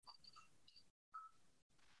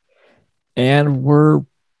And we're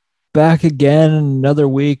back again, another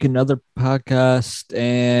week, another podcast,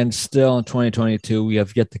 and still in 2022. We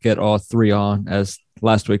have yet to get all three on, as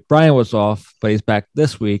last week Brian was off, but he's back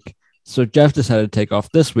this week. So Jeff decided to take off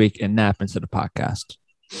this week and nap instead of podcast.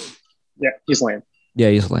 Yeah, he's lame. Yeah,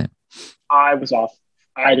 he's lame. I was off.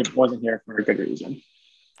 I wasn't here for a good reason.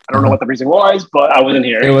 I don't know what the reason was, but I wasn't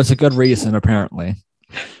here. It was a good reason, apparently.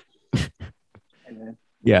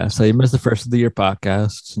 Yeah, so you missed the first of the year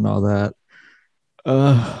podcasts and all that.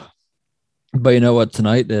 But you know what?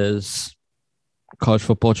 Tonight is college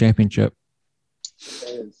football championship.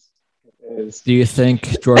 It is. Do you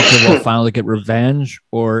think Georgia will finally get revenge,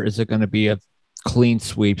 or is it going to be a clean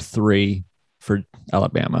sweep 3 for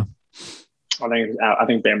Alabama? I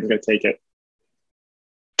think Bama's going to take it.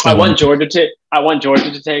 I want Georgia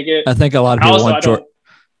to take it. I think a lot of people want Georgia.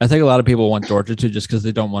 I think a lot of people want Georgia to, just because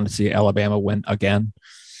they don't want to see Alabama win again.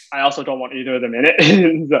 I also don't want either of them in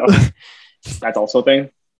it. So that's also a thing.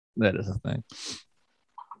 That is a thing.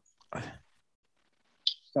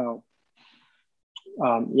 So,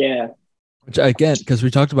 yeah. Which again, because we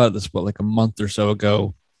talked about this like a month or so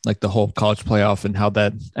ago, like the whole college playoff and how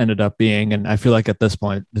that ended up being, and I feel like at this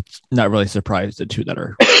point, it's not really surprised the two that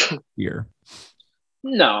are here.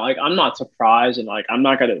 No, like I'm not surprised, and like I'm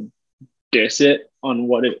not gonna diss it on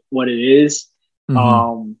what it is.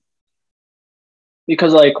 Mm-hmm.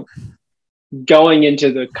 Because like going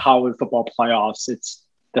into the college football playoffs, it's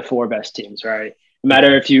the 4 best teams, right? No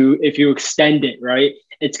matter if you extend it, right,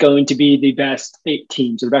 it's going to be the best 8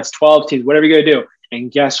 teams or the best 12 teams, whatever you're gonna do.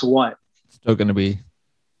 And guess what? Still gonna be.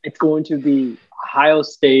 It's going to be Ohio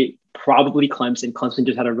State, probably Clemson. Clemson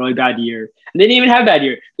just had a really bad year, and they didn't even have a bad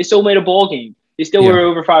year. They still made a bowl game. They still were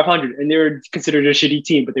over 500, and they were considered a shitty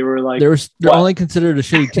team. But they were like they're only considered a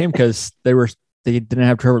shitty team because they didn't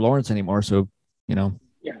have Trevor Lawrence anymore. So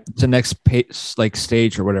it's the next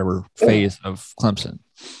stage or whatever phase of Clemson.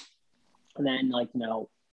 And then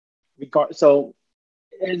so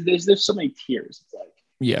there's so many tiers. It's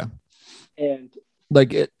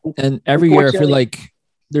like and every year I feel like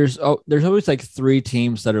there's always like 3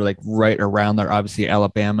 teams that are like right around there. Obviously,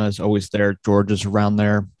 Alabama is always there. Georgia's around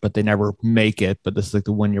there, but they never make it. But this is like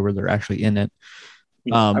the 1 year where they're actually in it.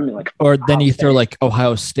 Or then you throw like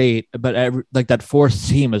Ohio State, but like that 4th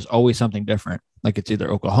team is always something different. Like it's either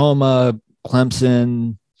Oklahoma,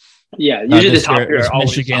 Clemson. Yeah, usually the top tier are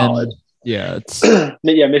Michigan. Solid. Yeah, it's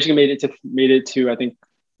Michigan made it to I think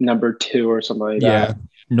number 2 or something like that. Yeah,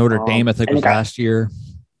 Notre Dame I think was last year.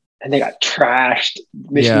 And they got trashed.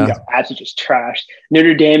 Michigan got absolutely just trashed.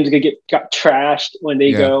 Notre Dame's gonna got trashed when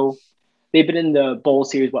they go. They've been in the bowl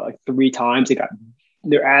series 3 times. They got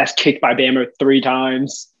their ass kicked by Bama 3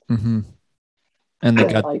 times. Mm-hmm. And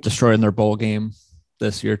they got destroyed in their bowl game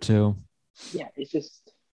this year too. Yeah, it's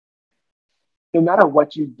just no matter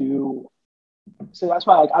what you do. So that's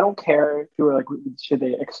why I don't care if you were like, should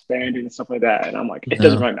they expand and stuff like that? And I'm like, it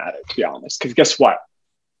doesn't really matter, to be honest. Because guess what?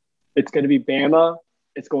 It's going to be Bama.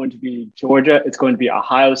 It's going to be Georgia. It's going to be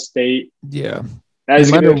Ohio State. Yeah.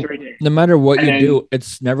 No matter what you do,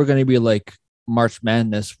 it's never going to be like March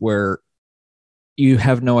Madness where you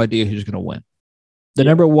have no idea who's going to win. The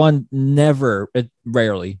number one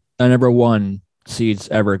rarely, the number 1 seed's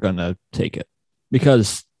ever going to take it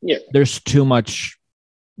because there's too much,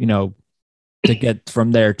 to get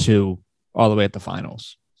from there to all the way at the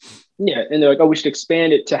finals. Yeah, and they're like, oh, we should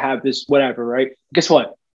expand it to have this whatever, right? Guess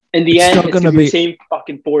what? In the end, it's going to be the same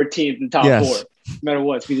fucking 4 teams in the top 4. No matter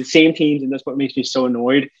what, it's going to be the same teams, and that's what makes me so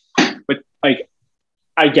annoyed. But,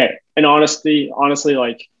 I get it. And honestly,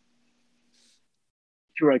 like, if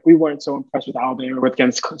you were like, we weren't so impressed with Alabama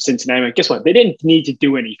against Cincinnati, like, guess what? They didn't need to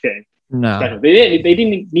do anything. No. They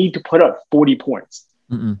didn't need to put up 40 points.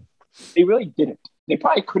 Mm-mm. They really didn't. They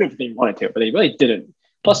probably could have if they wanted to, but they really didn't.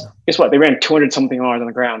 Plus, guess what? They ran 200-something yards on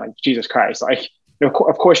the ground. Like, Jesus Christ. Like, of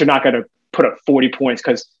course, you're not going to put up 40 points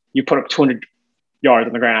because you put up 200 yards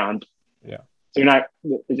on the ground. Yeah. So you're not –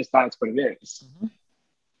 it just that's what it is.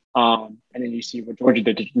 Mm-hmm. And then you see what Georgia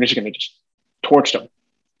did to Michigan. They just torched them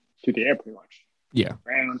through the air pretty much. Yeah.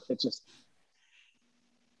 Ground. It's just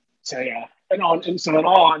 – so, yeah. And so in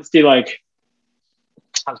all honesty, like,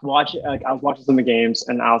 I was watching some of the games,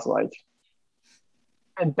 and I was like –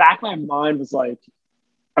 and back of my mind was like,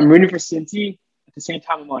 I'm rooting for Cincy. At the same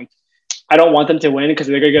time, I'm like, I don't want them to win because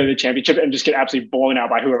they're going to go to the championship and just get absolutely blown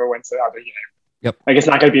out by whoever wins the other game. Yep. Like, it's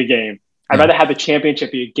not going to be a game. I'd rather have the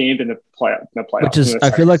championship be a game than the playoffs. Which is,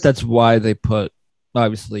 I feel like that's why they put,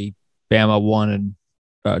 obviously, Bama 1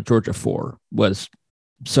 and Georgia 4 was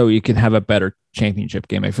so you can have a better championship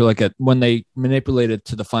game. I feel like when they manipulated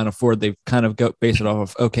to the Final Four, they've kind of base it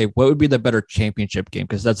off of, okay, what would be the better championship game?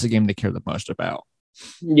 Because that's the game they care the most about.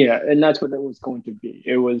 Yeah, and that's what it was going to be.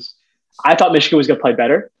 I thought Michigan was going to play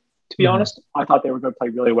better, to be honest. I thought they were going to play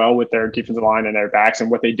really well with their defensive line and their backs and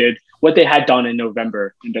what they had done in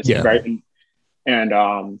November and right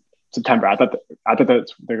and September. I thought that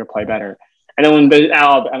they're going to play better. And then when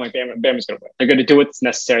I'm like, Bama's going to win. They're going to do what's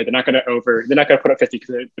necessary. They're not going to put up 50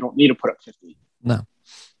 because they don't need to put up 50. No.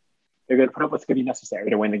 They're going to put up what's going to be necessary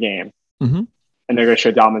to win the game. Mm-hmm. And they're going to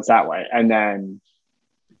show dominance that way. And then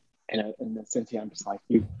in the sense, I'm just like,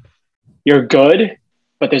 you're good,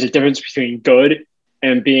 but there's a difference between good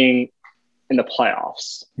and being in the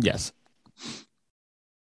playoffs. Yes.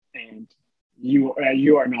 And you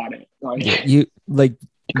are not it.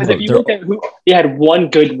 Because if you look at who you had one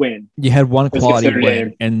good win. You had one quality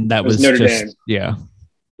win, and that was Notre just Dame. Yeah.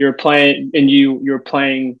 You're playing, and you're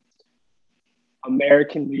playing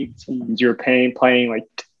American League teams. You're playing like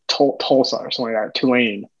Tulsa or something like that,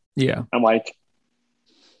 Tulane. Yeah. I'm like,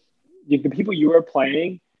 the people you were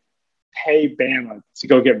playing pay Bama to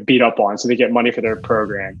go get beat up on, so they get money for their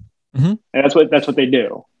program, and that's what they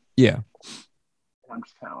do. Yeah. And I'm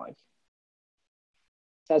just kind of like,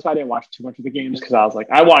 that's why I didn't watch too much of the games, because I was like,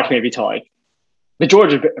 I watched maybe till like the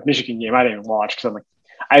Georgia Michigan game. I didn't even watch because I'm like,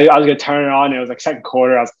 I was gonna turn it on. And it was like second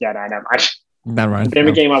quarter. I was like, yeah, no, not right. The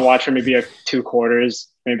Bama game I watched for maybe 2 quarters,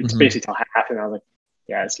 maybe basically till half, and I was like,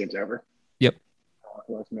 yeah, this game's over. Yep.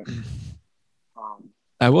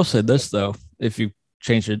 I will say this though, if you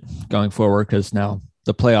change it going forward, because now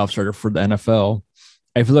the playoffs are for the NFL,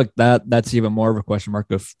 I feel like that's even more of a question mark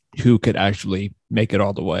of who could actually make it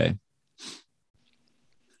all the way.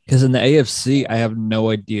 Because in the AFC, I have no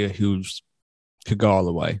idea who's could go all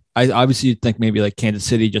the way. I obviously think maybe like Kansas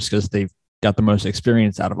City, just because they've got the most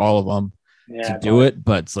experience out of all of them to do it.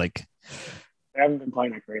 But it's like they haven't been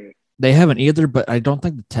playing that great. They haven't either. But I don't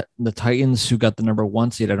think the Titans, who got the number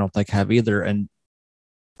 1 seed, I don't think have either. And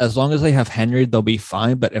as long as they have Henry, they'll be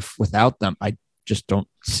fine. But if without them, I just don't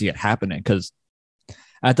see it happening, because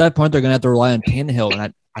at that point they're going to have to rely on Tannehill,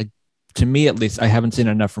 and I, to me at least, I haven't seen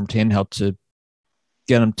enough from Tannehill to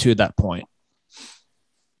get him to that point.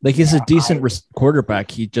 Like, he's a decent quarterback.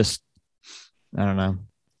 He just, I don't know.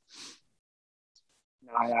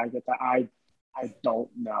 I get that. I don't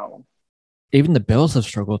know. Even the Bills have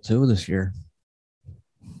struggled too this year.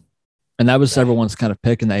 And that was everyone's kind of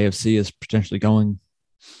pick in the AFC is potentially going.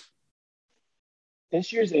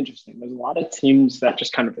 This year's interesting. There's a lot of teams that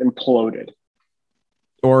just kind of imploded.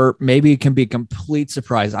 Or maybe it can be a complete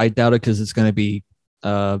surprise. I doubt it, because it's going to be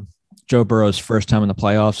Joe Burrow's first time in the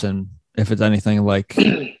playoffs. And if it's anything like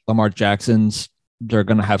Lamar Jackson's, they're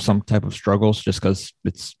going to have some type of struggles just because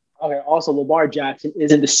it's. Okay. Also, Lamar Jackson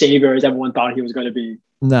isn't the savior as everyone thought he was going to be.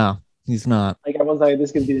 No, he's not. Like, everyone's like,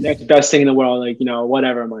 this could be the next best thing in the world. Like,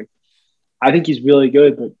 whatever. I'm like, I think he's really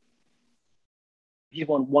good, but he's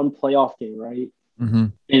won 1 playoff game, right? Mm-hmm.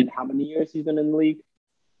 In how many years he's been in the league?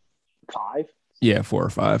 5? Yeah, 4 or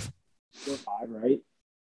 5. 4 or 5, right?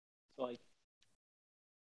 So, like,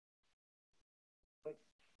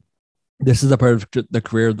 this is the part of the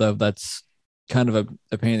career, though, that's kind of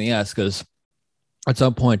a pain in the ass, because at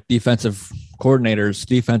some point, defensive coordinators,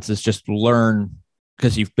 defenses just learn,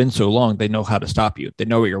 because you've been so long, they know how to stop you. They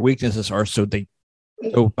know what your weaknesses are, so they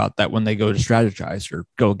know about that when they go to strategize or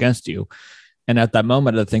go against you. And at that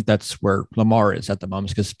moment, I think that's where Lamar is at the moment,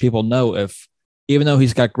 because people know even though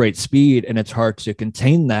he's got great speed and it's hard to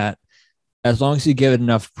contain that, as long as you give it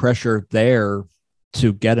enough pressure there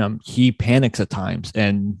to get him, he panics at times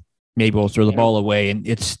and maybe will throw the ball away, and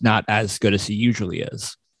it's not as good as he usually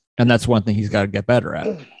is. And that's one thing he's got to get better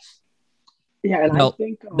at. Yeah, and I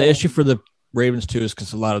think the issue for the Ravens too is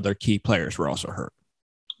because a lot of their key players were also hurt.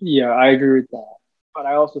 Yeah, I agree with that. But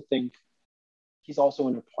I also think he's also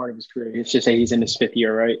in a part of his career. Let's just say he's in his 5th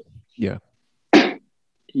year, right? Yeah.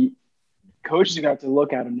 Coaches are going to have to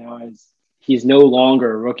look at him now as he's no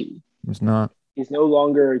longer a rookie. He's not. He's no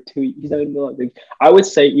longer he's not even like, I would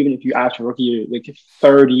say, even if you after rookie year, like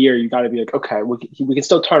 3rd year, you got to be like, okay, we can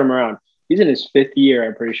still turn him around. He's in his 5th year,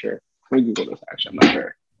 I'm pretty sure. Let me Google this. Actually, I'm not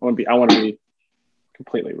sure. I want to be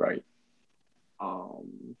completely right.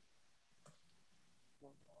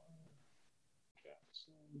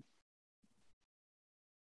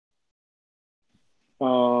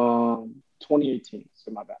 2018.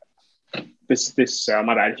 So my bad.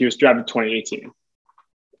 My bad. He was drafted 2018.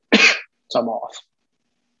 So I'm off.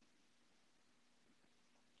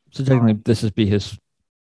 So technically, this would be his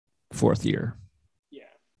 4th year. Yeah.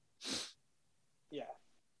 Yeah.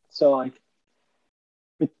 So, like,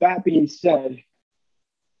 with that being said,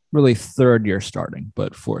 really 3rd year starting,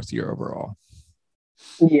 but 4th year overall.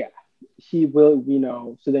 Yeah, he will.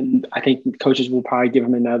 So then I think coaches will probably give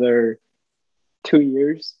him another 2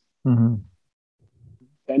 years. Mm-hmm.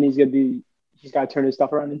 then he's got to turn his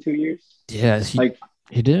stuff around in 2 years. Yeah,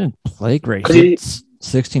 he didn't play great. He had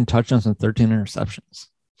 16 touchdowns and 13 interceptions.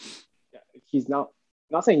 Yeah, he's not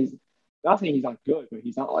saying he's not good, but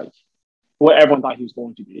he's not like what everyone thought he was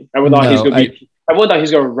going to be. Everyone thought he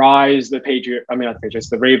was going to rise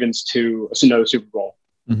the Ravens to another Super Bowl.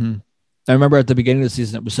 Mm-hmm. I remember at the beginning of the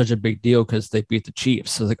season, it was such a big deal because they beat the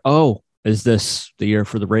Chiefs. So I was like, oh, is this the year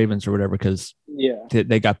for the Ravens or whatever? Because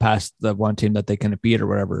they got past the one team that they couldn't beat or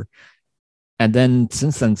whatever. And then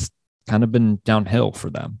since then, it's kind of been downhill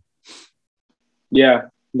for them. Yeah,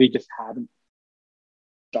 they just haven't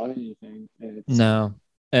done anything. No.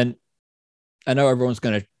 And I know everyone's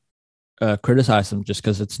going to criticize him just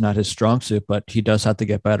because it's not his strong suit, but he does have to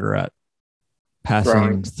get better at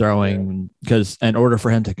passing, throwing, because in order for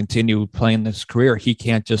him to continue playing this career, he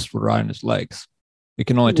can't just rely on his legs. It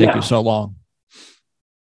can only take you so long.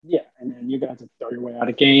 Yeah, and then you're going to have to throw your way out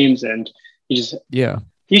of games, and he's shown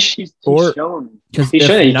because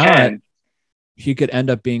if not, he could end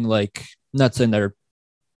up being like, not saying they're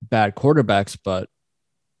bad quarterbacks, but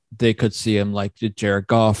they could see him like Jared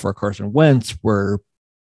Goff or Carson Wentz, where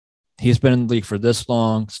he's been in the league for this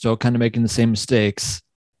long, still kind of making the same mistakes.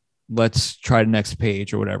 Let's try the next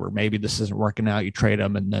page or whatever. Maybe this isn't working out. You trade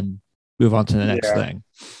him and then move on to the next thing.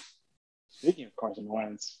 Speaking of Carson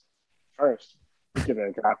Wentz, first, we give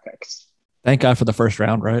it draft picks. Thank God for the first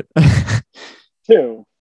round, right? 2,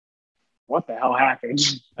 what the hell happened?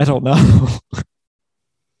 I don't know.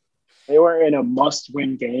 They were in a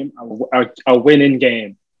must-win game, a win-in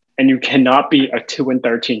game, and you cannot be a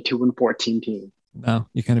 2-13, 2-14 team. No,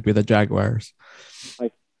 you can't be the Jaguars.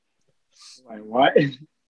 Like what?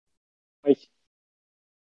 Like,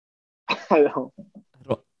 I don't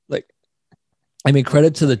like. I mean,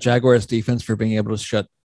 credit to the Jaguars defense for being able to shut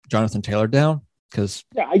Jonathan Taylor down. Because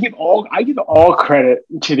I give all credit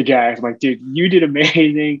to the Jags. I'm like, dude, you did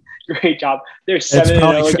amazing, great job. They're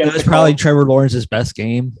 7-0 against. That's probably Trevor Lawrence's best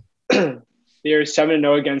game. They're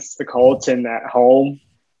 7-0 against the Colts and at home.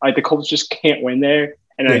 Like the Colts just can't win there.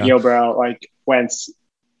 And like, yo, bro, like Wentz,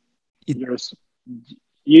 you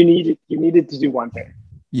needed to do one thing.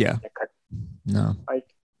 Yeah. No. Like,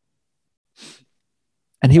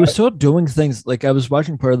 and he was still doing things. Like I was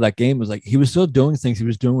watching part of that game. It was like he was still doing things he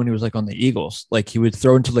was doing when he was like on the Eagles. Like he would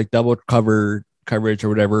throw into like double coverage or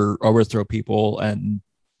whatever, overthrow people, and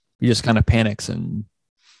he just kind of panics and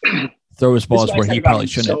throw his balls where he probably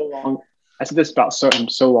shouldn't. I said this about him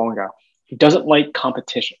so long ago. He doesn't like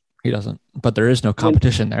competition. He doesn't, but there is no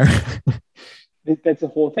competition there. That's the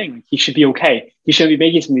whole thing. Like, he should be okay. He shouldn't be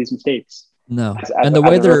making some of these mistakes. No, and the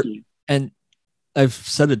way they're and I've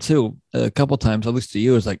said it too a couple times, at least to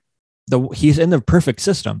you, is like he's in the perfect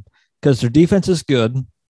system because their defense is good.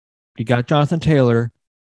 You got Jonathan Taylor.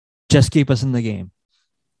 Just keep us in the game.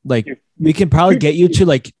 Like we can probably get you to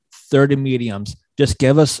like 30 mediums. Just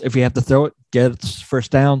give us, if you have to throw it, get it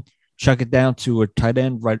first down, chuck it down to a tight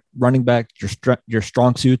end, right, running back, your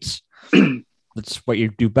strong suits. That's what you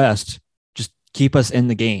do best. Just keep us in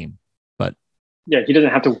the game. But yeah, he doesn't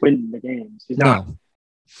have to win the games. He's not.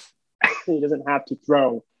 He doesn't have to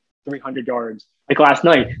throw 300 yards. Like last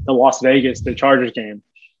night, the Chargers game.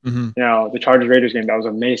 Mm-hmm. You know, the Chargers-Raiders game, that was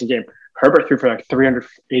an amazing game. Herbert threw for like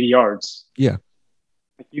 380 yards. Yeah.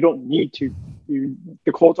 Like, you don't need to.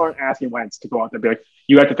 The Colts aren't asking Wentz to go out there and be like,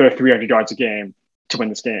 you have to throw 300 yards a game to win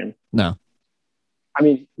this game. No. I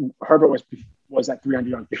mean, Herbert was at 300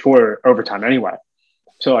 yards before overtime anyway.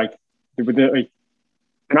 So, like, they're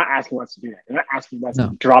not asking Wentz to do that. They're not asking Wentz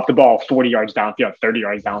to drop the ball 40 yards downfield, 30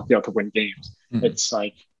 yards downfield to win games. Mm-hmm. It's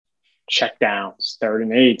like check downs, 3rd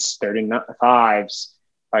and 8s, 3rd and 5s.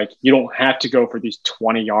 Like, you don't have to go for these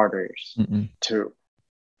 20-yarders to.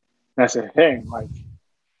 That's the thing. Like,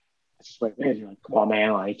 that's just what it is. You're like, come on,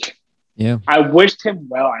 man. Like, yeah. I wished him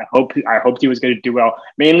well. I hoped he was going to do well,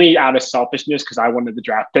 mainly out of selfishness because I wanted the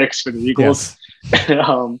draft picks for the Eagles. Yes.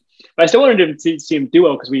 But I still wanted to see him do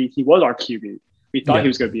well because he was our QB. We thought he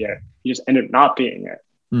was going to be it. He just ended up not being it.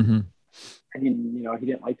 Mm-hmm. And he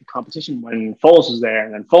didn't like the competition when Foles was there,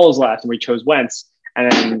 and then Foles left, and we chose Wentz,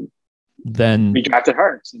 and then we drafted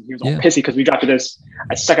Hurts, and he was all pissy because we drafted a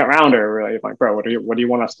 2nd rounder. We're like, bro, what do you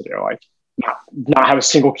want us to do? Like, not have a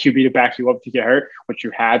single QB to back you up to get hurt, which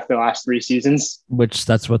you had for the last 3 seasons. Which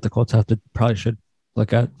that's what the Colts probably should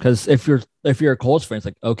look at, because if you're a Colts fan, it's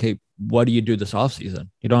like, okay, what do you do this offseason?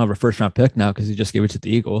 You don't have a 1st-round pick now because you just gave it to the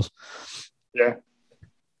Eagles. Yeah.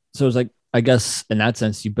 So it's like, I guess in that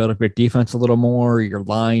sense, you build up your defense a little more, your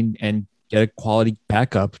line, and get a quality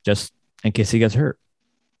backup just in case he gets hurt.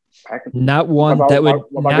 Not one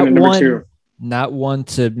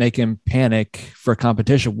to make him panic for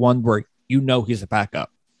competition. One where he's a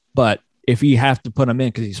backup, but if you have to put him in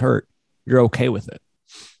because he's hurt, you're okay with it.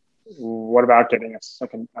 What about getting a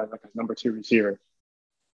second, like a number 2 receiver?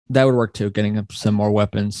 That would work too. Getting him some more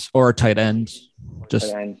weapons or a tight end.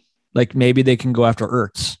 Just like maybe they can go after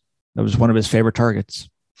Ertz. That was one of his favorite targets.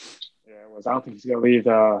 Yeah, it was. I don't think he's going to leave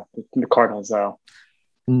the Cardinals though.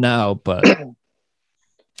 No, but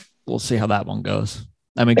we'll see how that one goes.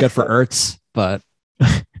 I mean, good for Ertz, but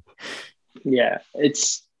yeah,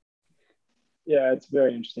 it's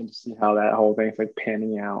very interesting to see how that whole thing's like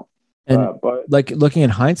panning out. And but like looking in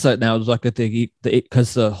hindsight now, it's like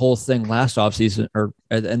because the whole thing last offseason or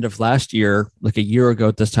at the end of last year, like a year ago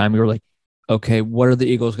at this time, we were like, okay, what are the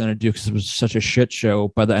Eagles going to do? Because it was such a shit show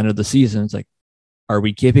by the end of the season. It's like, are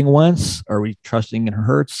we keeping Wentz? Are we trusting in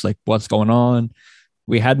Hurts? Like, what's going on?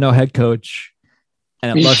 We had no head coach,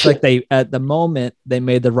 and it looks like at the moment they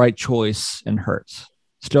made the right choice in Hurts.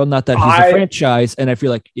 Still not that he's a franchise, and I feel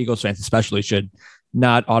like Eagles fans especially should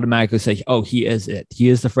not automatically say, "Oh, he is it. He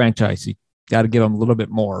is the franchise." You got to give him a little bit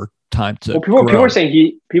more time to. Well, people are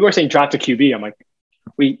saying draft a QB. I'm like,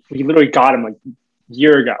 we literally got him like a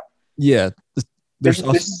year ago. Yeah,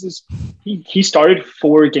 he started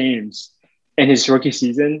 4 games in his rookie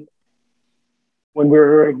season when we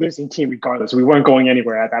were a losing team, regardless. We weren't going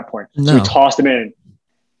anywhere at that point, so we tossed him in.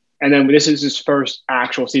 And then this is his first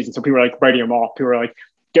actual season, so people were like writing him off. People were like,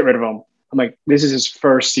 "Get rid of him." I'm like, "This is his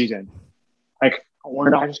first season. Like,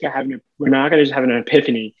 we're not just gonna have an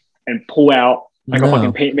epiphany and pull out like a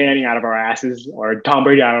fucking Peyton Manning out of our asses or Tom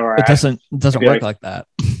Brady out of our asses." It doesn't work like that.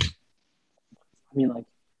 I mean, like,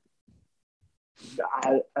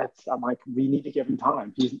 I'm like, we need to give him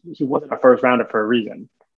time. He wasn't a first rounder for a reason.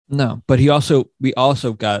 No, but we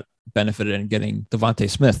also got benefited in getting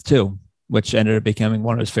Devontae Smith too, which ended up becoming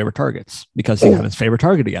one of his favorite targets because he got his favorite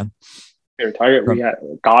target again. Favorite target. We had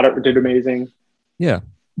Goddard did amazing. Yeah.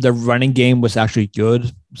 The running game was actually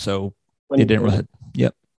good, so it didn't really.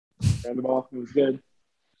 Yep. Ran the ball. It was good.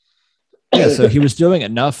 Yeah, so he was doing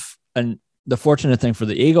enough. And the fortunate thing for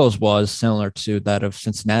the Eagles was similar to that of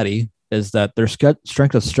Cincinnati, is that their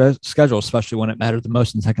strength of schedule, especially when it mattered the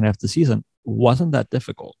most in the second half of the season, wasn't that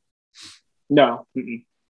difficult. No.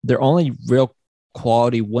 Their only real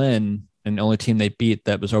quality win and the only team they beat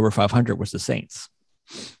that was over 500 was the Saints.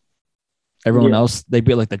 Everyone else, they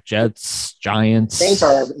beat like the Jets, Giants. Saints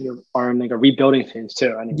are like a rebuilding phase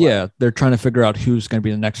too. Anyway. Yeah, they're trying to figure out who's going to be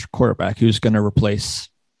the next quarterback, who's going to replace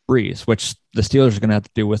Brees, which the Steelers are going to have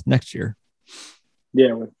to do with next year.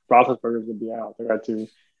 Yeah, with Roethlisberger's going to be out, they got to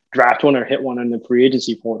draft one or hit one in the free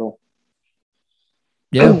agency portal.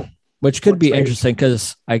 Yeah, which could be interesting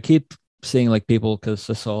because I keep seeing like people because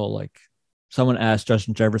this all like someone asked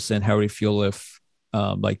Justin Jefferson how would he feel if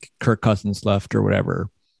like Kirk Cousins left or whatever.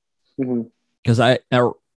 Because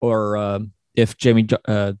if Jimmy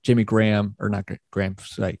Graham or not Graham,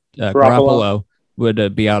 Garoppolo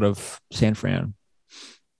would be out of San Fran.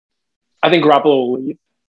 I think Garoppolo will leave.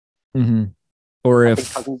 Mm-hmm. Or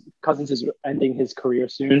if Cousins is ending his career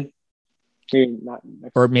soon,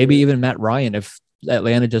 maybe even Matt Ryan. If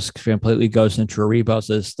Atlanta just completely goes into a rebuild,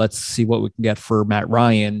 says let's see what we can get for Matt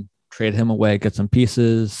Ryan, trade him away, get some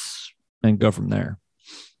pieces, and go from there.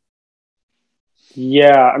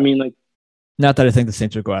 Yeah, I mean, like, not that I think the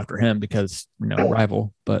Saints would go after him because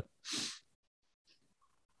rival, but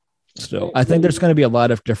still, I think there's going to be a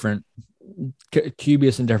lot of different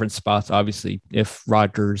QBs in different spots. Obviously, if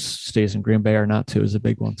Rodgers stays in Green Bay or not, too, is a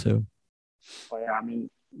big one too. Well, yeah, I mean,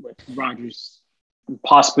 with Rodgers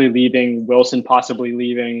possibly leaving, Wilson possibly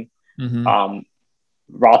leaving,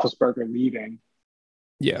 Roethlisberger leaving.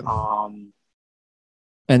 Yeah.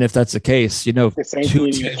 And if that's the case, two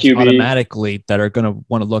teams automatically that are going to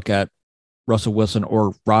want to look at Russell Wilson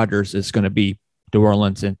or Rodgers is going to be New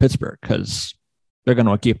Orleans and Pittsburgh because they're going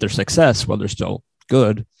to keep their success while they're still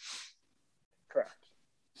good. Correct.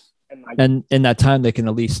 And in that time, they can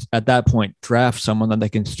at least at that point draft someone that they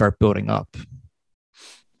can start building up.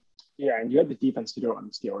 Yeah, and you have the defense to do it on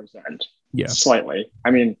the Steelers end. Yeah, slightly.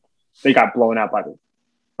 I mean, they got blown out by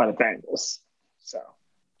the Bengals, so.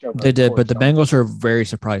 They did, but the Bengals are a very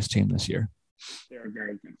surprised team this year. They're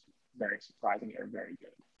very good, very surprising. They're very good.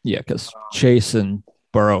 Yeah, because Chase and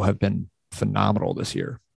Burrow have been phenomenal this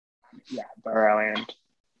year. Yeah, Burrow and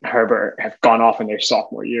Herbert have gone off in their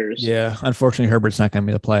sophomore years. Yeah, unfortunately, Herbert's not going to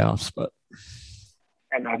be the playoffs, but.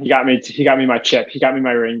 And he got me my chip. He got me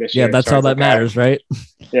my ring this year. Yeah, that's all that matters, right?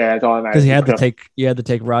 Yeah, that's all that matters. Because you had to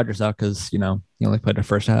take Rodgers out because he only played the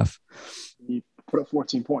first half. He put up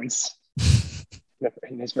 14 points.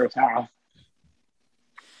 In his first half.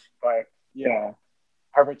 But yeah,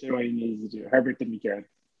 Herbert did what he needed to do. Herbert did me good.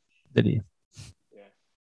 Did he? Yeah.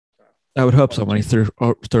 I would hope so when he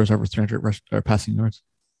throws over 300 passing yards.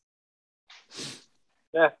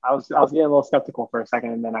 Yeah, I was getting a little skeptical for a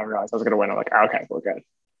second, and then I realized I was going to win. I'm like, okay, we're good.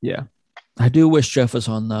 Yeah. I do wish Jeff was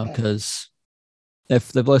on, though, because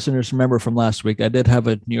if the listeners remember from last week, I did have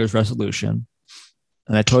a New Year's resolution,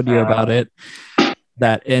 and I told you about it,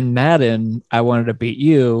 that in Madden, I wanted to beat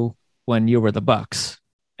you when you were the Bucks.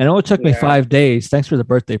 And it only took me 5 days. Thanks for the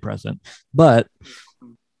birthday present. But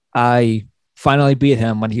I finally beat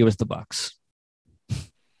him when he was the Bucks.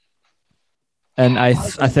 And I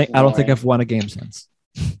don't think I've won a game since.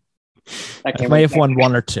 I may have won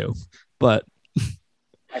one or two, but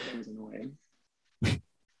that game was annoying.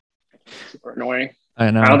 Super annoying. I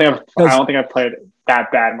know. I don't think I've played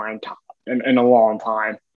that bad in a long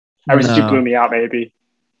time. Ever since you blew me out, maybe.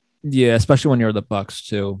 Yeah, especially when you're the Bucks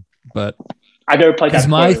too. But I've never played that.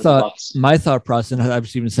 My thought process, and I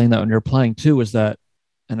was even saying that when you're playing too, was that,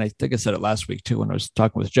 and I think I said it last week too when I was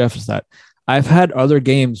talking with Jeff, is that I've had other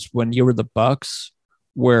games when you were the Bucks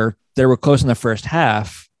where they were close in the first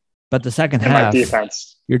half, but the second half,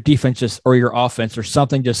 your defense just, or your offense or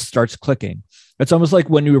something just starts clicking. It's almost like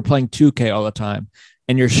when you were playing 2K all the time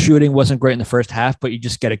and your shooting wasn't great in the first half, but you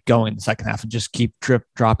just get it going in the second half and just keep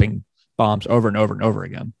dropping bombs over and over and over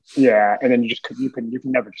again. Yeah, and then you can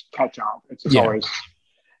never just catch up. It's just always,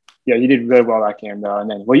 you did really well that game though. And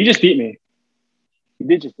then, you just beat me. You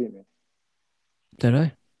did just beat me. Did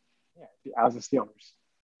I? Yeah, I was the Steelers.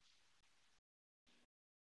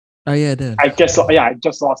 Oh yeah, I did. I just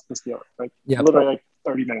lost the Steelers. Literally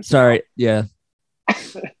 30 minutes. Sorry, ago. Yeah.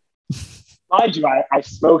 Mind you, I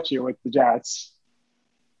smoked you with the Jets.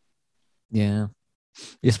 Yeah.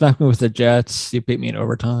 You smacked me with the Jets. You beat me in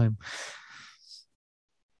overtime.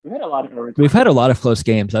 We've had a lot of overtime. We've had a lot of close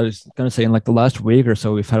games. I was going to say in the last week or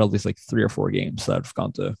so, we've had at least 3 or 4 games that have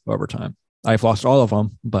gone to overtime. I've lost all of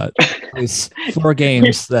them, but at least 4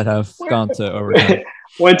 games that have gone to overtime.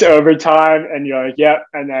 Went to overtime, and you're like, yep.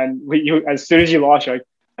 And then as soon as you lost, you're like,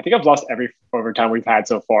 I think I've lost every overtime we've had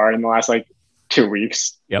so far in the last 2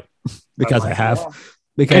 weeks. Yep, because I have. Yeah.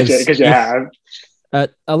 Because you have.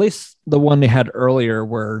 At least the one they had earlier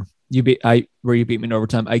where you beat me in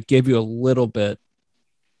overtime, I gave you a little bit.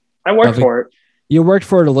 I worked for it. You worked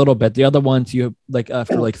for it a little bit. The other ones, you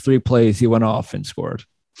after 3 plays, you went off and scored.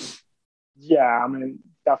 Yeah, I mean,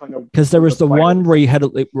 definitely. Because there was the one where you had,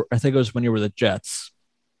 I think it was when you were the Jets.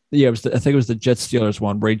 Yeah, I think it was the Jets Steelers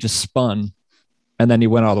one where he just spun, and then he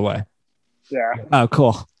went all the way. Yeah. Oh,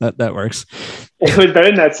 cool. That works. It was better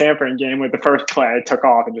than that Sanford game with the first play I took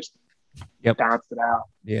off and just bounced it out.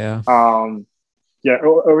 Yeah.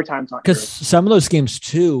 Overtime's not because some of those games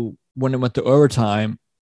too, when it went to overtime,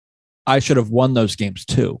 I should have won those games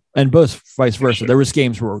too, and both vice versa. Sure. There was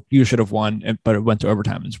games where you should have won, but it went to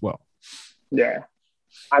overtime as well. Yeah,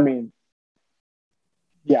 I mean,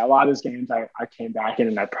 a lot of those games I came back in,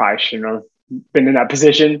 and I probably shouldn't have been in that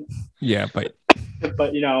position. Yeah, but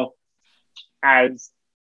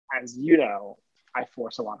as you know, I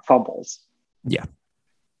force a lot of fumbles. Yeah.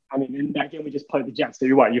 I mean, in that game we just played the Jets. So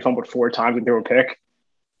you fumbled 4 times and threw a pick.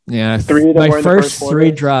 Yeah. 3 of them my first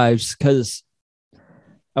 3 drives, because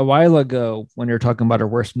a while ago when you were talking about our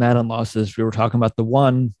worst Madden losses, we were talking about the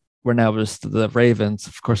one where now it was the Ravens.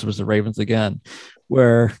 Of course, it was the Ravens again,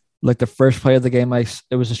 where the first play of the game,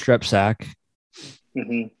 it was a strip sack.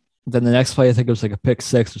 Mm-hmm. Then the next play, I think it was a pick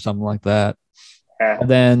 6 or something like that. Yeah. And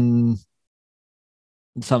then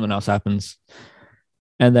something else happens.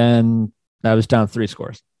 And then I was down 3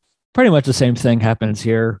 scores. Pretty much the same thing happens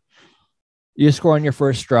here. You score on your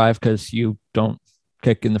first drive because you don't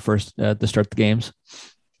kick in the first to start the games.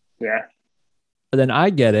 Yeah. And then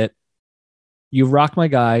I get it. You rock my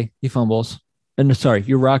guy, he fumbles. And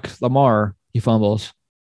you rock Lamar, he fumbles.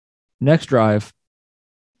 Next drive,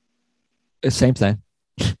 it's same thing.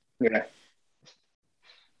 Yeah.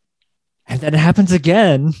 And then it happens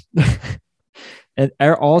again. And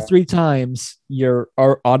all 3 times you're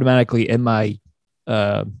automatically in my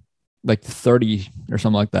 30 or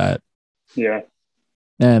something like that. Yeah.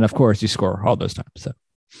 And of course you score all those times. So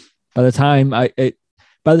by the time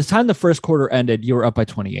the first quarter ended, you were up by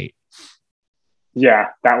 28. Yeah,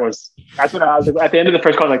 that's what I was at the end of the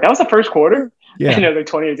first quarter. That was the first quarter. Yeah.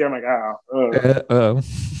 28. I'm like, oh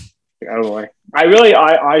boy.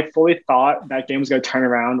 I fully thought that game was going to turn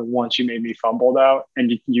around once you made me fumble though,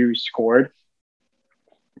 and you scored.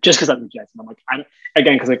 Just because I'm the Jets, and I'm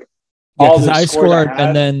because I scored,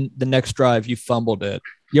 and then the next drive you fumbled it.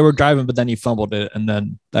 You were driving, but then you fumbled it, and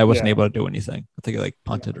then I wasn't able to do anything. I think you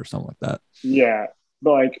punted or something like that. Yeah,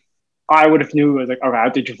 but I would have knew it was okay, I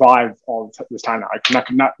have to drive all this time now.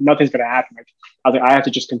 Nothing's gonna happen. I was I have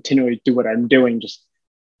to just continually do what I'm doing, just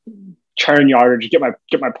churn yardage, get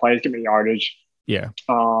my plays, get my yardage. Yeah.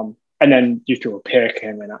 And And then you threw a pick,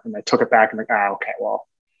 and I took it back. And like, okay, well,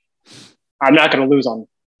 I'm not going to lose on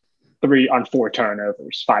 4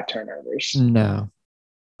 turnovers, 5 turnovers. No,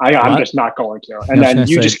 I'm just not going to. And then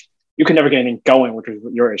you can never get anything going, which is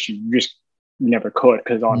your issue. You just never could,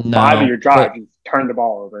 because on 5 of your drives, you turned the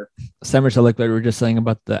ball over. Similar to like we were just saying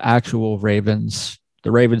about the actual Ravens, the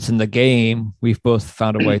Ravens in the game, we've both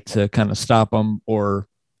found a way to kind of stop them, or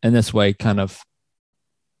in this way, kind of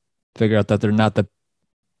figure out that they're not the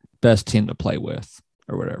best team to play with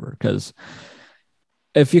or whatever. Because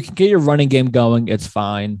if you can get your running game going, it's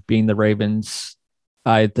fine. Being the Ravens,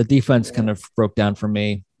 the defense kind of broke down for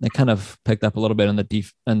me. They kind of picked up a little bit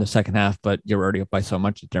in the second half, but you're already up by so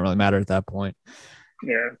much, it didn't really matter at that point.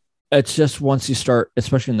 Yeah. It's just once you start,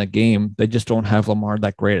 especially in the game, they just don't have Lamar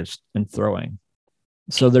that great in throwing.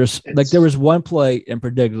 So there was one play in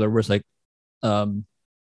particular where it's like,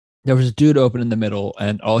 there was a dude open in the middle,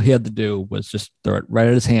 and all he had to do was just throw it right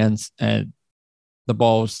at his hands, and the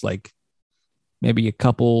ball was like maybe a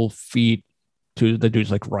couple feet to the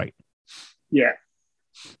dude's like right. Yeah.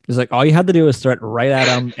 It's like all you had to do was throw it right at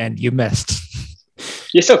him, and you missed.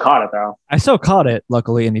 You still caught it though. I still caught it,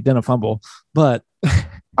 luckily, and he didn't fumble. But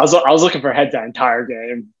I was looking for heads that entire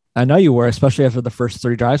game. I know you were, especially after the first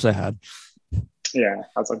 3 drives I had. Yeah,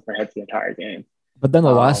 I was looking for heads the entire game. But then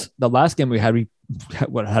the last game we had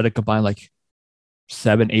to combine like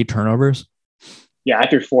 7-8 turnovers. Yeah, I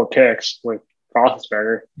threw 4 picks with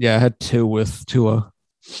Roethlisberger. Yeah, I had 2 with Tua.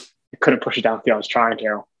 I couldn't push it downfield. I was trying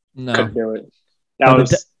to. No, couldn't do it.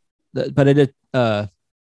 But it did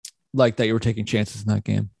like that you were taking chances in that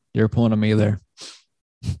game. You were pulling on me there.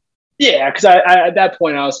 Yeah, because I at that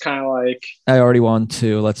point I was kind of like, I already won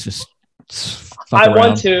 2. Let's just. I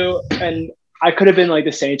won 2, and I could have been like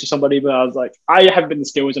the Saints or somebody, but I was like, I haven't been the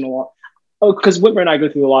Steelers in a lot. Oh, because Whitmer and I go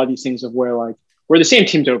through a lot of these things of where like we're the same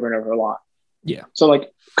teams over and over a lot. Yeah. So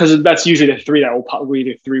like, because that's usually the 3 that will probably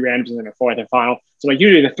either 3 randoms and then a 4th and final. So like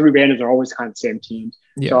usually the 3 randoms are always kind of the same teams.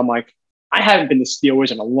 Yeah. So I'm like, I haven't been the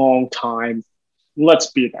Steelers in a long time.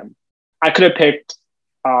 Let's beat them. I could have picked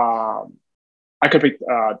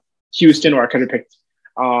Houston, or I could have picked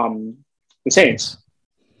the Saints.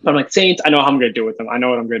 But I'm like, Saints, I know how I'm going to do with them. I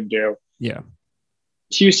know what I'm going to do. Yeah.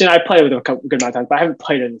 Houston, I played with them a good amount of times, but I haven't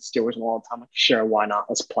played in the Steelers in a long time. Like, sure, why not?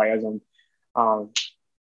 Let's play as them. And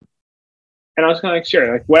I was kind of like,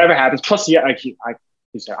 sure, like whatever happens. Plus, yeah, like you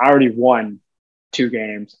said, I already won 2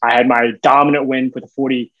 games. I had my dominant win for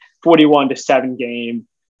the 41-7 game,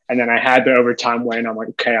 and then I had the overtime win. I'm like,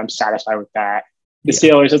 okay, I'm satisfied with that. The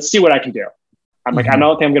Steelers, let's see what I can do. I'm like, I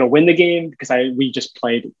don't think I'm going to win the game because we just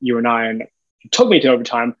played, you and I, and it took me to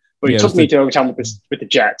overtime. But it took me to overtime with the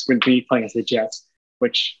Jets, with me playing as the Jets,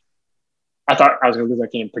 which I thought I was going to lose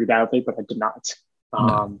that game pretty badly, but I did not.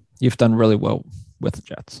 No, you've done really well with the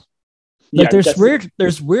Jets. Like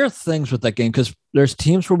there's weird things with that game, because there's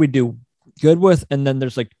teams where we do good with, and then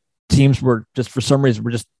there's like teams where just for some reason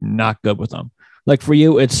we're just not good with them. Like for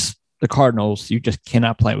you, it's the Cardinals. You just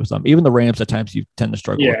cannot play with them. Even the Rams, at times you tend to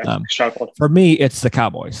struggle with them. For me, it's the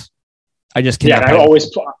Cowboys. I just can't. Yeah,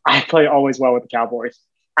 I play always well with the Cowboys.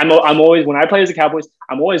 I'm always, when I play as the Cowboys,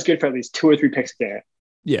 I'm always good for at least 2 or 3 picks a game.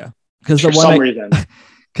 Yeah, because for some reason,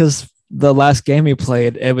 because the last game we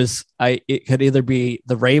played, it could either be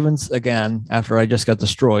the Ravens again after I just got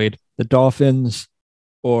destroyed, the Dolphins,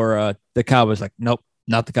 or the Cowboys. Like, nope,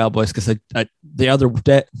 not the Cowboys, because the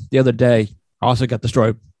other day I also got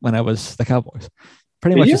destroyed when I was the Cowboys.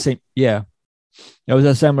 Pretty much the same. Yeah. It was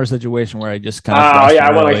a similar situation where I just kind of.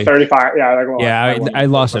 I won like 35. I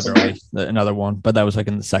lost it early, another one, but that was like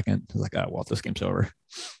in the second. I was like, oh, well, this game's over.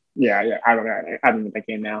 Yeah. I don't know. I don't know that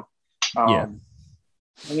game now. I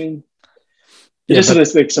mean,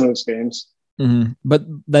 it's like some of those games. Mm-hmm. But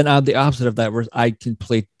then the opposite of that, where I can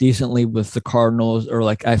play decently with the Cardinals, or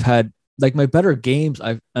like I've had like my better games.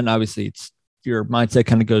 And obviously it's your mindset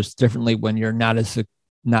kind of goes differently when you're not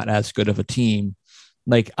as good of a team.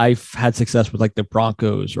 Like I've had success with like the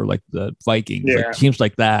Broncos or like the Vikings, like teams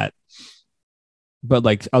like that. But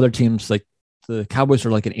like other teams, like the Cowboys are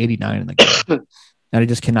like an 89 in the game, and I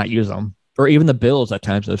just cannot use them. Or even the Bills at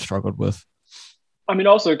times I've struggled with. I mean,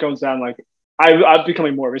 also it comes down like I'm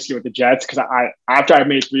becoming more risky with the Jets, because after I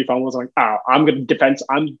made 3 fumbles, I'm like, I'm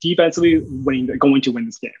defensively going to win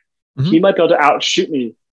this game. Mm-hmm. He might be able to outshoot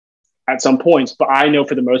me at some points, but I know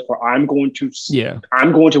for the most part I'm going to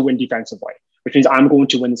win defensively, which means I'm going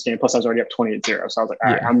to win this game. Plus, I was already up 28-0. So I was like,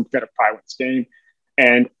 all right, I'm going to probably win this game.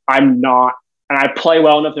 And I play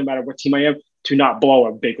well enough, no matter what team I am, to not blow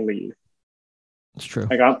a big lead. That's true.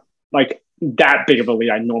 Like, I'm like that big of a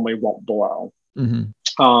lead, I normally won't blow. Mm-hmm.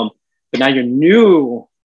 But now your new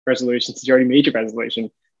resolution, since you already made your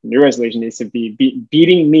resolution, Your resolution needs to be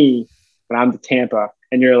beating me when I'm the Tampa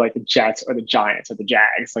and you're like the Jets or the Giants or the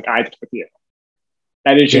Jags. Like I did with you.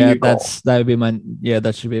 That is your new goal. That would be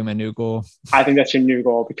that should be my new goal. I think that's your new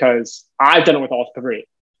goal because I've done it with all three.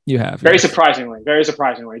 You have. Very surprisingly.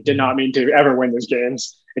 Did not mean to ever win those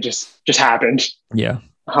games. It just happened. Yeah.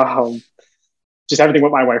 Just everything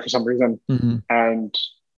went my way for some reason. Mm-hmm. And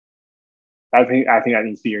I think that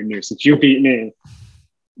needs to be your new since you beat me.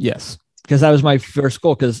 Yes. Because that was my first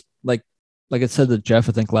goal. Because like I said to Jeff,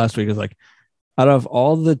 I think last week, is like out of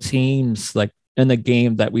all the teams like in the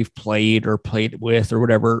game that we've played with or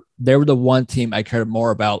whatever, they were the one team I cared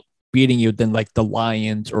more about beating you than like the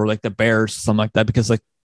Lions or like the Bears, something like that. Because like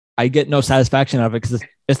I get no satisfaction out of it because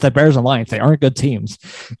it's the Bears and Lions. They aren't good teams.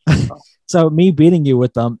 So me beating you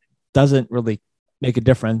with them doesn't really make a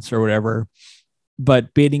difference or whatever.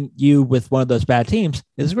 But beating you with one of those bad teams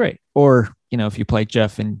is great. Or, if you play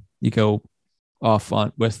Jeff and you go off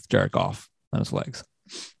with Jared Goff on his legs.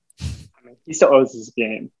 I mean, he still owes this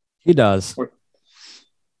game. He does.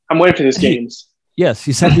 I'm waiting for these games. Yes,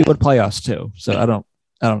 he said he would play us too. So I don't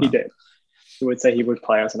know. He did. He would say he would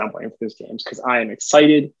play us, and I'm waiting for those games because I am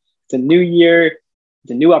excited. It's a new year.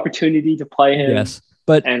 It's a new opportunity to play him. Yes,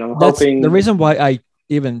 but and I'm hoping the reason why I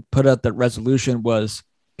even put out that resolution was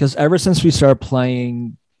because ever since we started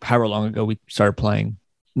playing, however long ago we started playing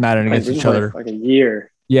Madden against each other, like a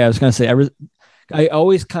year. Yeah, I was gonna say I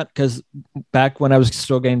always cut because back when I was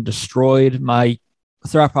still getting destroyed, my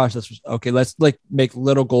thought process was okay. Let's like make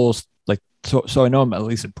little goals, like so I know I'm at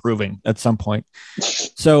least improving at some point.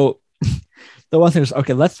 So the one thing was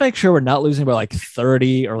okay. Let's make sure we're not losing by like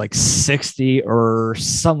 30 or like 60 or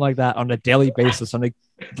something like that on a daily basis on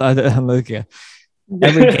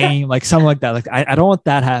every game, like something like that. Like I don't want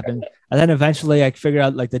that to happen. And then eventually I figured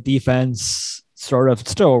out like the defense sort of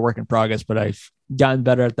still a work in progress, but I've gotten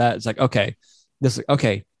better at that. It's like okay.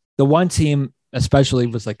 The one team especially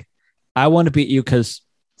was like, I want to beat you because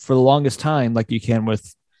for the longest time, like you can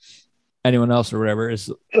with anyone else or whatever,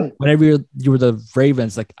 is whenever you were the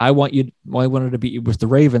Ravens, like I wanted to beat you with the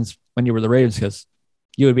Ravens when you were the Ravens because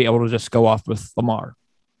you would be able to just go off with Lamar.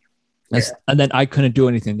 Yeah. And then I couldn't do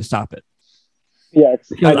anything to stop it. Yeah.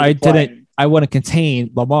 I want to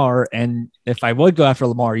contain Lamar. And if I would go after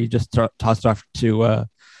Lamar, you just toss it off to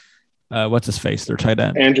what's his face? Their tight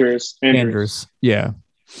end. Andrews. Yeah.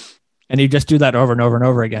 And you just do that over and over and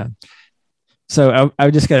over again. So I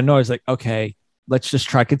would just get annoyed. It's like, okay, let's just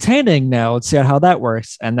try containing now. Let's see how that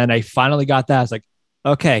works. And then I finally got that. I was like,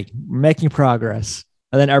 okay, making progress.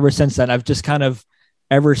 And then ever since then, I've just kind of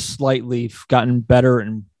ever slightly gotten better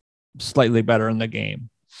and slightly better in the game.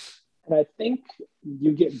 And I think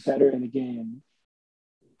you get better in the game.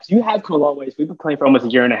 You have come a long ways. We've been playing for almost a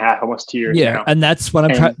year and a half, almost 2 years. Yeah, now. And that's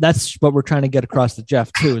what that's what we're trying to get across to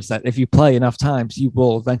Jeff too. Is that if you play enough times, you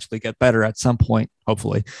will eventually get better at some point,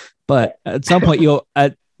 hopefully. But at some point,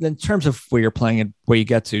 in terms of where you're playing and where you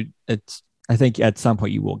get to, I think at some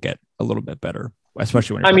point you will get a little bit better,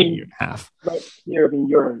 especially when you're playing a year and a half. Right here,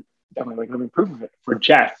 you're definitely like living proof of it for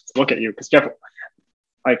Jeff to look at you because Jeff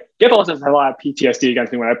also has a lot of PTSD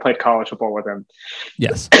against me when I played college football with him.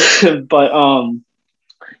 Yes, but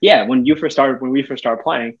yeah, when we first started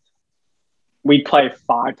playing, we'd play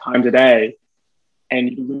 5 times a day and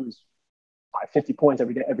you lose by 50 points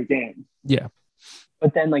every game. Yeah.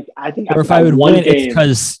 But then I think or if I would win, it's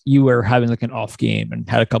because you were having like an off game and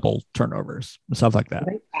had a couple turnovers and stuff like that. I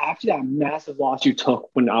think after that massive loss you took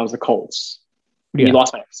when I was the Colts, you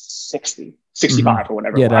lost by 60, 65 mm-hmm. or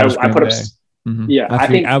whatever. Yeah, I put up. Mm-hmm. Yeah, I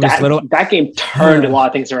think that game turned a lot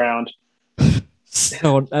of things around.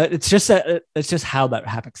 So it's just how that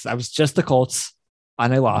happens. I was just the Colts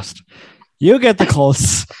and I lost. You get the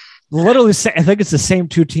Colts. Literally, I think it's the same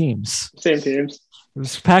 2 teams. Same teams. It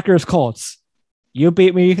was Packers, Colts. You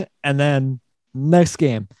beat me, and then next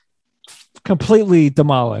game, completely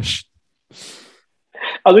demolished. I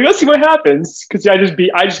was like, let's see what happens because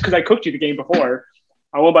because I cooked you the game before.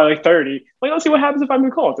 I won by 30. Let's see what happens if I'm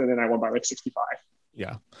in Colts, and then I won by 65.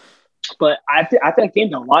 Yeah. But after that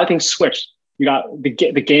game, though, a lot of things switched. You got the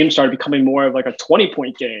game started becoming more of like a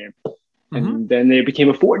 20-point game, and mm-hmm. then it became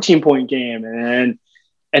a 14-point game, and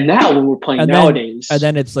now when we're playing nowadays, and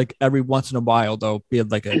then it's like every once in a while though, be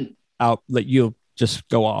like let you just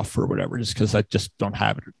go off or whatever, just because I just don't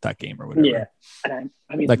have it that game or whatever. Yeah, and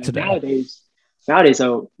I mean like nowadays,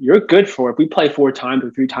 though, you're good for if we play 4 times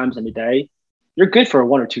or 3 times in a day, you're good for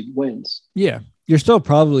 1 or 2 wins. Yeah, you're still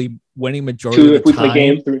probably winning majority of the time. If we play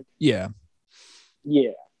game 3. Yeah.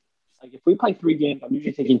 Like if we play 3 games, I'm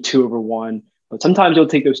usually taking 2 over 1. But sometimes you'll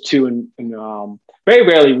take those 2, and very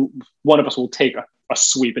rarely one of us will take a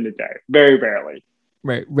sweep in a day. Very rarely.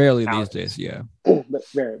 Right, rarely these days. Yeah. But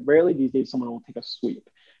rarely these days someone will take a sweep.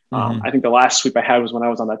 I think the last sweep I had was when I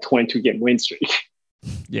was on that 22-game win streak.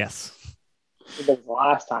 Yes. That was the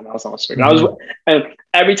last time I was on a sweep. And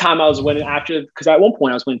every time I was winning after, because at one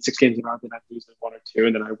point I was winning 6 games in a row, then I'd lose like 1 or 2,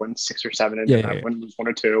 and then I win 6 or 7, and then I lose 1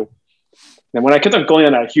 or 2. And when I kept on going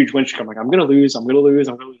on that huge win streak, I'm like, I'm gonna lose. I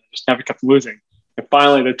just never kept losing. And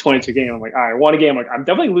finally, the 22 game, I'm like, all right, I won a game. I'm like, I'm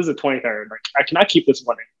definitely losing the 23rd. Like, I cannot keep this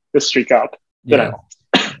streak up. Then I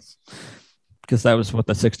lost. Because that was what,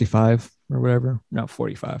 the 65 or whatever? No,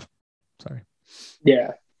 45. Sorry.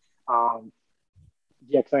 Yeah.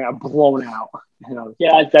 Because I got blown out. I'm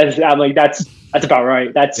like, that's about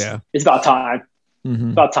right. It's about time. Mm-hmm.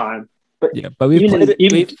 It's about time. But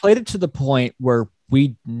we've played it to the point where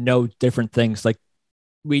we know different things. Like,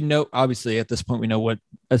 we know, obviously at this point, we know what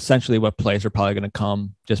plays are probably going to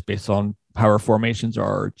come just based on how our formations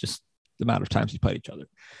are, just the amount of times we played each other.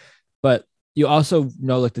 But you also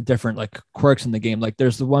know like the different like quirks in the game. Like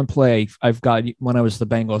there's the one play I've got when I was the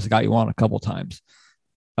Bengals, I got you on a couple times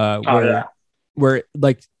where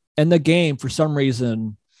like in the game, for some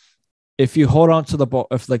reason, if you hold on to the ball,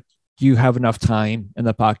 if like you have enough time in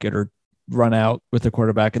the pocket or run out with the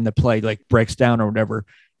quarterback and the play like breaks down or whatever,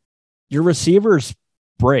 your receivers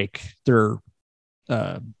break their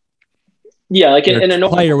like in a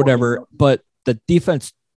play or whatever, but the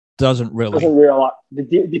defense doesn't realize the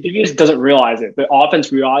defense doesn't realize it. The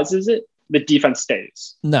offense realizes it. The defense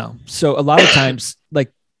stays. No, so a lot of times,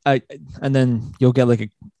 like and then you'll get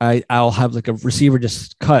like I'll have like a receiver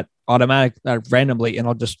just cut automatic randomly, and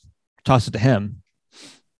I'll just toss it to him.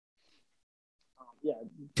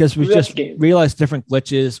 Because we just realized different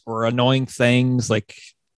glitches or annoying things like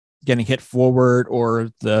getting hit forward or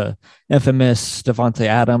the infamous Devontae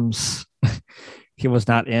Adams. He was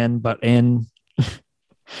not in, but in.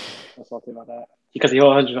 Let's talk about that. Because he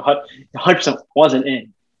 100% wasn't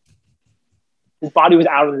in. His body was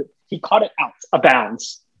out of it. He caught it out of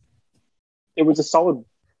bounds. It was solid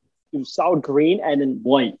green and then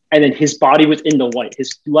white. And then his body was in the white.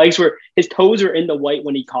 His toes were in the white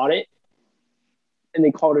when he caught it. And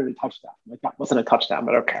they called it a touchdown. Like, that wasn't a touchdown,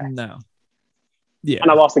 but okay. No. Yeah. And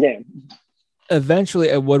I lost the game.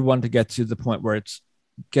 Eventually, I would want to get to the point where it's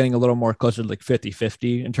getting a little more closer to like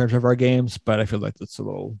 50-50 in terms of our games, but I feel like that's a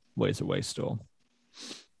little ways away still.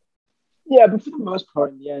 Yeah, but for the most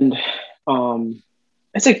part, in the end,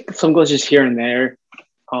 it's like some glitches here and there,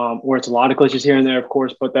 or it's a lot of glitches here and there, of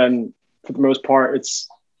course, but then for the most part,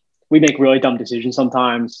 we make really dumb decisions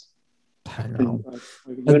sometimes. I know.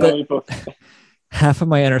 Half of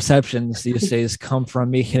my interceptions these days come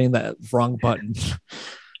from me hitting that wrong button.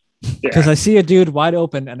 Because I see a dude wide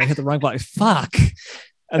open and I hit the wrong button. Fuck.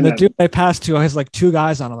 And the dude I passed to has like 2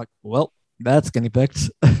 guys on. I'm like, well, that's getting picked.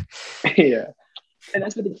 Yeah. And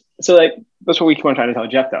that's what we keep on trying to tell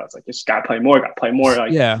Jeff, though. It's like, just gotta play more. Like,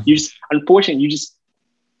 unfortunately,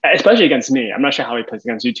 especially against me. I'm not sure how he plays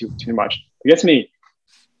against you too much. Against me,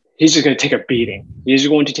 he's just going to take a beating. He's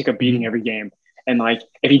going to take a beating every game. And like,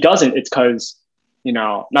 if he doesn't, it's because,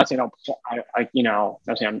 not saying I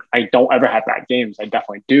don't ever have bad games. I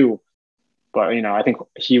definitely do. But, I think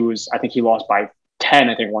he lost by 10,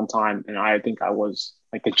 I think, one time. And I think I was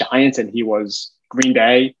like the Giants and he was Green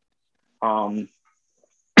Bay. So,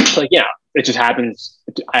 it just happens.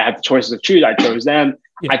 I had the choices of choose. I chose them.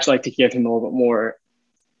 Yeah. I just like to give him a little bit more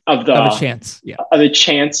of a chance. Yeah. Of a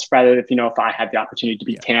chance rather than, if I had the opportunity to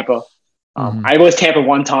beat Tampa. I was Tampa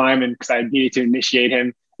one time, and because I needed to initiate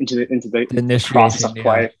him into the process of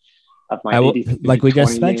play of my like we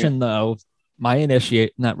just mentioned, though, my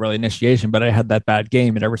not really initiation, but I had that bad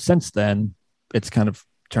game, and ever since then, it's kind of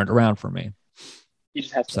turned around for me. He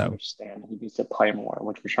just has to understand he needs to play more,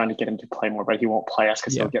 which we're trying to get him to play more, but he won't play us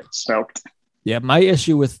because he'll get smoked. Yeah, my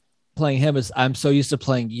issue with playing him is I'm so used to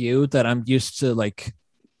playing you that I'm used to like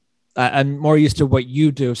I'm more used to what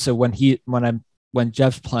you do. So when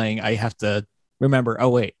Jeff's playing, I have to remember, oh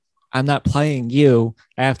wait, I'm not playing you.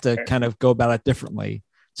 I have to kind of go about it differently.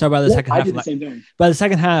 So by the second half, by the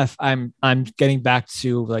second half, I'm getting back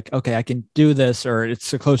to like, okay, I can do this, or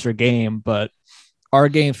it's a closer game. But our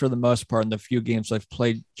games, for the most part, in the few games I've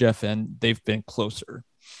played Jeff in, they've been closer.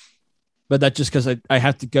 But that's just because I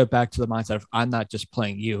have to go back to the mindset of I'm not just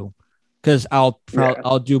playing you, because I'll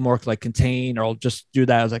do more like contain, or I'll just do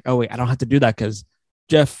that. I was like, oh wait, I don't have to do that because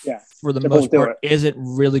Jeff, for the most part, isn't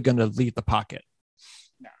really going to leave the pocket.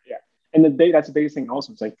 No, yeah, and that's the biggest thing.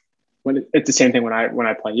 Also, it's like when it's the same thing when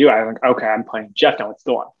I play you. I'm like, okay, I'm playing Jeff now. It's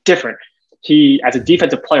still different. He, as a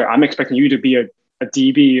defensive player, I'm expecting you to be a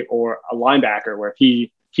DB or a linebacker, where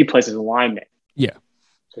he plays as a lineman. Yeah.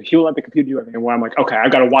 So he'll let the computer do everything. Where I'm like, okay,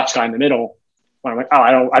 I've got to watch the guy in the middle. When I'm like, oh,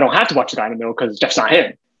 I don't have to watch the guy in the middle because Jeff's not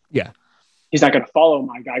him. Yeah. he's not going to follow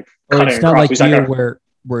my guy. Or it's not like you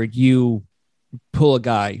where you pull a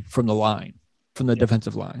guy from the line, from the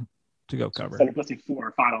defensive line to go cover. Instead of blitzing 4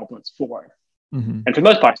 or 5, I'll blitz 4. Mm-hmm. And for the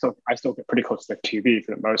most part, I still get pretty close to the QB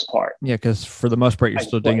for the most part. Yeah, because for the most part, you're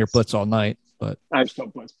still doing your blitz all night. But I still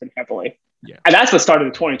blitz pretty heavily. Yeah, and that's what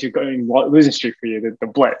started the 22 losing streak for you, the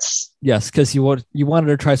blitz. Yes, because you wanted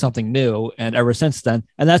to try something new, and ever since then,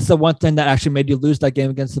 and that's the one thing that actually made you lose that game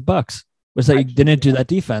against the Bucs was that you didn't do that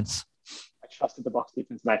defense. I trusted the Bucs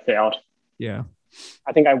defense, and I failed. Yeah,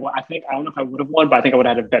 I don't know if I would have won, but I think I would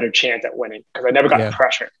have had a better chance at winning because I never got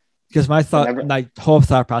pressure. Because my whole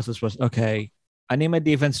thought process was, okay, I need my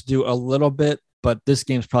defense to do a little bit, but this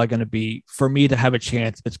game's probably going to be, for me to have a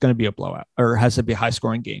chance, it's going to be a blowout, or has to be a high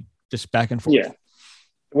scoring game. Just back and forth. Yeah,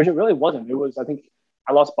 which it really wasn't. It was, I think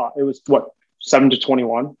I lost by, it was what,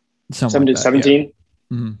 7-21? 7-17?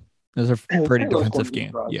 Yeah. Mm-hmm. It was a pretty defensive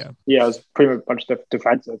game. Yeah. Yeah, it was pretty much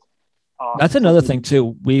defensive. That's another thing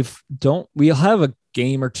too. We'll have a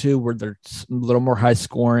game or two where there's a little more high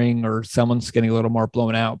scoring or someone's getting a little more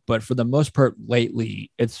blown out. But for the most part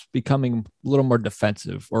lately, it's becoming a little more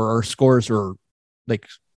defensive, or our scores are like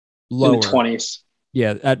lower. In the 20s.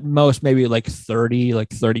 Yeah, at most maybe like 30, like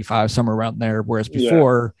 35, somewhere around there. Whereas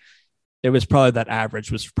before, it was probably that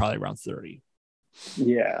average was probably around 30.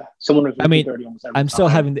 Yeah, someone was. 30 almost every I'm time. still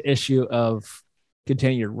having the issue of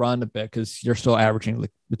continuing to run a bit because you're still averaging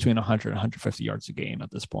like between 100 and 150 yards a game at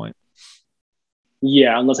this point.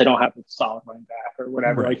 Yeah, unless I don't have a solid running back or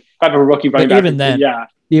whatever. Right. Like if I have a rookie running back,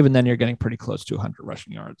 even then, you're getting pretty close to 100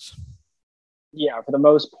 rushing yards. Yeah, for the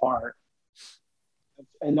most part.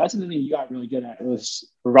 And that's the thing you got really good at was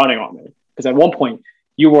running on me. Because at one point,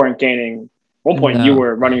 you weren't gaining. You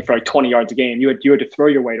were running for like 20 yards a game. You had to throw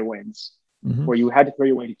your way to wins, where you had to throw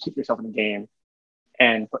your way to keep yourself in the game.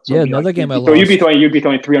 And another game I lost. So you'd be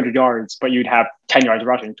throwing 300 yards, but you'd have 10 yards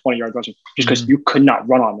rushing, 20 yards rushing, just because you could not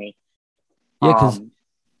run on me. Yeah, because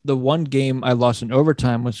the one game I lost in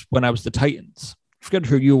overtime was when I was the Titans. I forget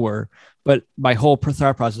who you were, but my whole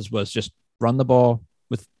thought process was just run the ball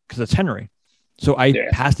because it's Henry. So I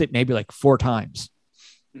passed it maybe like 4 times.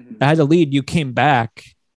 Mm-hmm. I had the lead. You came back,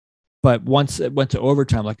 but once it went to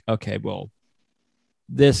overtime, like, okay, well,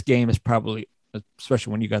 this game is probably,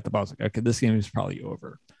 especially when you got the ball, I was like, okay, this game is probably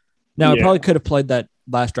over. Now, I probably could have played that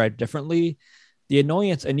last drive differently. The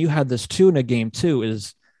annoyance, and you had this too in a game too,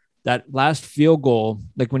 is that last field goal,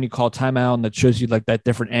 like when you call timeout and that shows you like that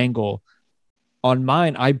different angle. On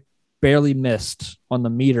mine, I barely missed on the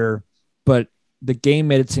meter, but the game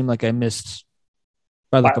made it seem like I missed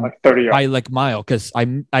by like 30 yards. By like mile, because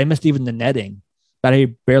I missed even the netting, but I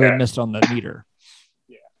barely missed on the meter.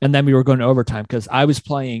 Yeah. And then we were going to overtime because I was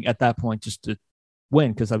playing at that point just to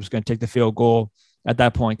win because I was going to take the field goal at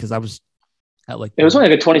that point because I was at like it was only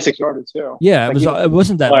like a 26-yarder too. Yeah, it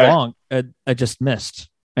wasn't that long. I just missed.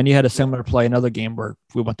 And you had a similar play another game where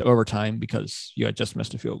we went to overtime because you had just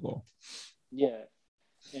missed a field goal. Yeah,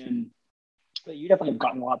 and you definitely have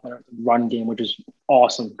gotten a lot better at the run game, which is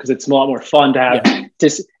awesome because it's a lot more fun to have. Yeah.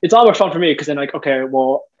 It's a lot more fun for me because then like, okay,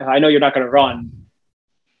 well, if I know you're not going to run,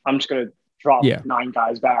 I'm just going to drop 9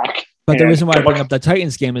 guys back. But the reason why I bring up the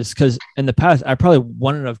Titans game is because in the past, I probably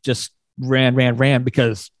wouldn't have just ran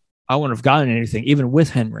because I wouldn't have gotten anything, even with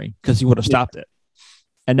Henry, because he would have stopped it.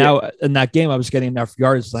 And now in that game, I was getting enough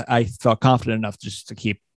yards that I felt confident enough just to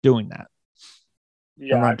keep doing that.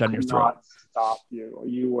 Yeah, I could not stop you.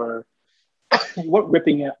 You weren't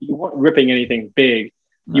ripping anything big.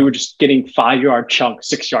 No. You were just getting 5-yard chunks,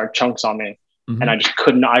 6-yard chunks on me, and I just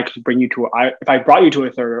couldn't. I could bring you to if I brought you to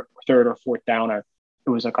a third or fourth down, it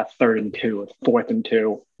was like a 3rd and 2, a 4th and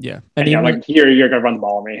 2. Yeah, and even like here, you're gonna run the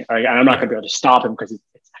ball on me, and I'm not gonna be able to stop him because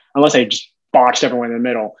unless I just botched everyone in the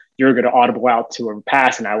middle, you're gonna audible out to a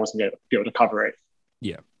pass, and I wasn't gonna be able to cover it.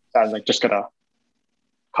 Yeah, so I was like just gonna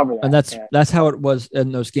cover that. And that's how it was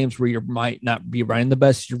in those games where you might not be running the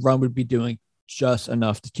best. Your run would be doing just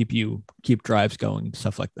enough to keep drives going and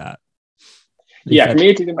stuff like that. Yeah, for me,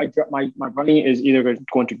 it's either my running is either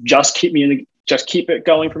going to just keep it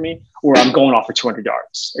going for me, or I'm going off for 200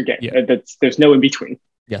 yards again. Yeah. There's no in between.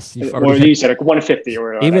 Yes, or you said like 150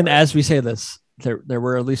 or whatever. Even as we say this, there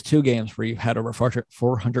were at least 2 games where you had over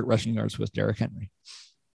 400 rushing yards with Derrick Henry.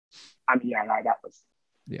 I mean, that was.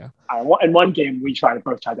 Yeah. In one game, we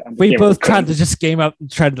both tried to end the game. We both tried to just game up.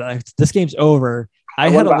 This game's over. I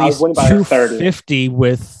had at least 250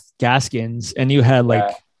 with Gaskins, and you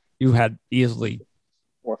had easily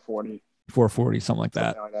 440, something like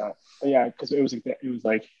that. Yeah, because it was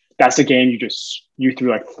like that's the game you threw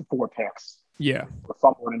like 4 picks. Yeah,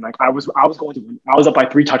 and like I was going to win. I was up by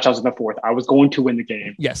 3 touchdowns in the 4th. I was going to win the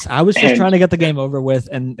game. Yes, I was just trying to get the game over with,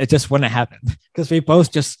 and it just wouldn't happen because we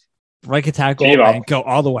both just break a tackle and go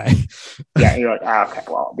all the way. Yeah, you're like, okay,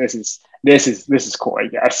 well, this is cool, I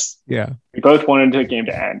guess. Yeah, we both wanted the game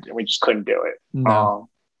to end, and we just couldn't do it. No.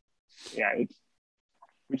 Yeah, we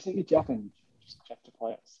just need to get Jeff to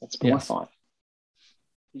play us. That's more fun.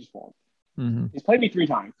 He just won't. Mm-hmm. He's played me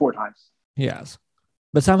 4 times. He has.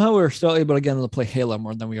 But somehow we're still able to get him to play Halo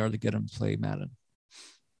more than we are to get him to play Madden.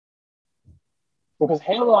 Because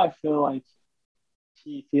Halo, I feel like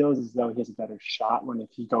he feels as though he has a better shot if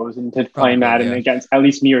he goes into playing Madden against at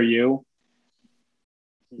least me or you.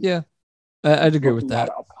 Yeah, I'd agree with that.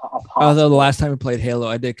 Although the last time we played Halo,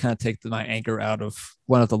 I did kind of take my anger out of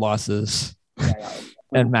one of the losses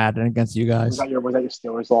and Madden against you guys. Was that your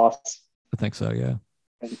Steelers loss? I think so, yeah.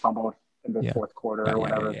 And you fumbled in the fourth quarter or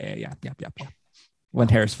whatever. Yeah. When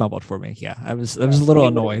Harris fumbled for me, I was a little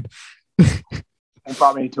annoyed. And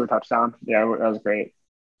brought me to a touchdown. Yeah, that was great.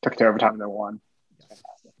 Took it to overtime and then won.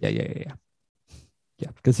 Yeah.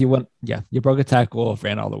 Because you broke a tackle,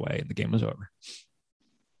 ran all the way, and the game was over.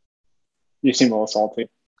 You seem a little salty.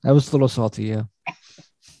 I was a little salty, yeah.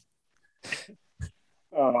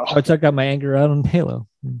 I took out my anger out on Halo.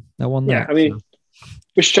 I won that. Yeah, I mean,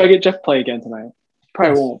 we should try to get Jeff play again tonight.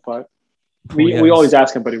 Probably won't, but we always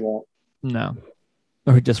ask him, but he won't. No.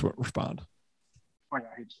 Or he just won't respond. Oh, yeah,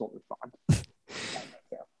 he just won't respond.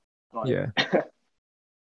 But, yeah.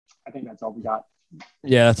 I think that's all we got.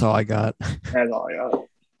 Yeah, that's all I got. That's all I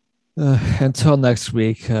got. Until next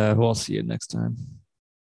week, we'll see you next time.